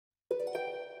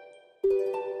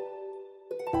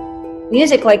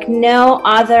Music, like no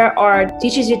other art,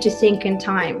 teaches you to think in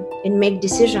time and make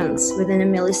decisions within a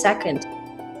millisecond.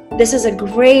 This is a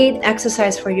great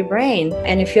exercise for your brain.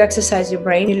 And if you exercise your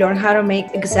brain, you learn how to make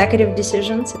executive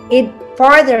decisions. It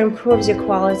further improves your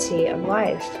quality of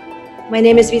life. My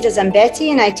name is Vita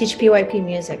Zambetti and I teach PYP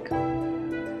music.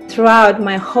 Throughout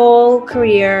my whole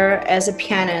career as a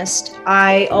pianist,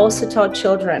 I also taught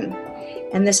children.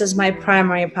 And this is my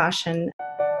primary passion.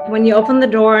 When you open the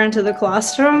door into the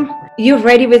classroom, you're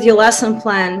ready with your lesson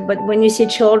plan, but when you see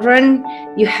children,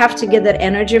 you have to get that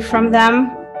energy from them.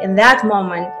 And that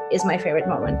moment is my favorite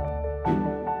moment.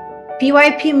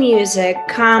 PYP music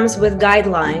comes with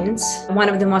guidelines. One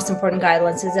of the most important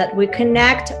guidelines is that we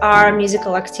connect our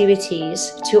musical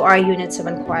activities to our units of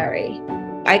inquiry.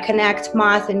 I connect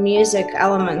math and music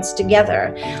elements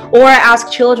together, or I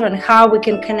ask children how we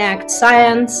can connect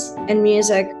science and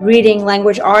music, reading,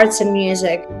 language arts and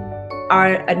music.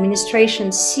 Our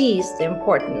administration sees the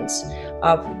importance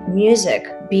of music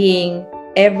being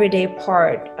everyday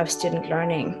part of student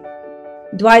learning.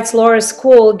 Dwight's Lower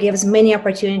School gives many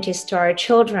opportunities to our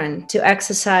children to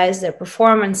exercise their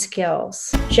performance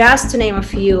skills. Just to name a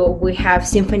few, we have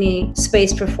symphony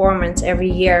space performance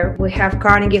every year. We have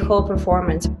Carnegie Hall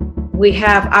performance. We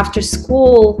have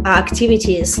after-school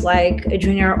activities like a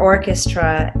junior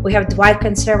orchestra. We have Dwight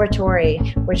Conservatory,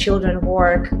 where children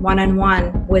work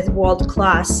one-on-one with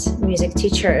world-class music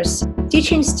teachers.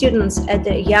 Teaching students at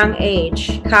a young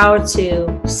age how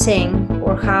to sing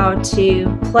or how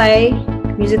to play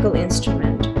musical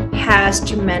instrument has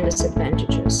tremendous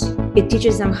advantages. It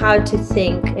teaches them how to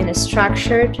think in a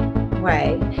structured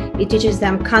way. It teaches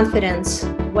them confidence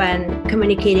when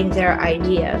communicating their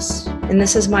ideas. And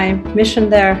this is my mission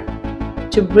there,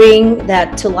 to bring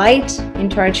that to light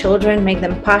into our children, make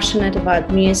them passionate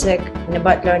about music and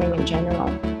about learning in general.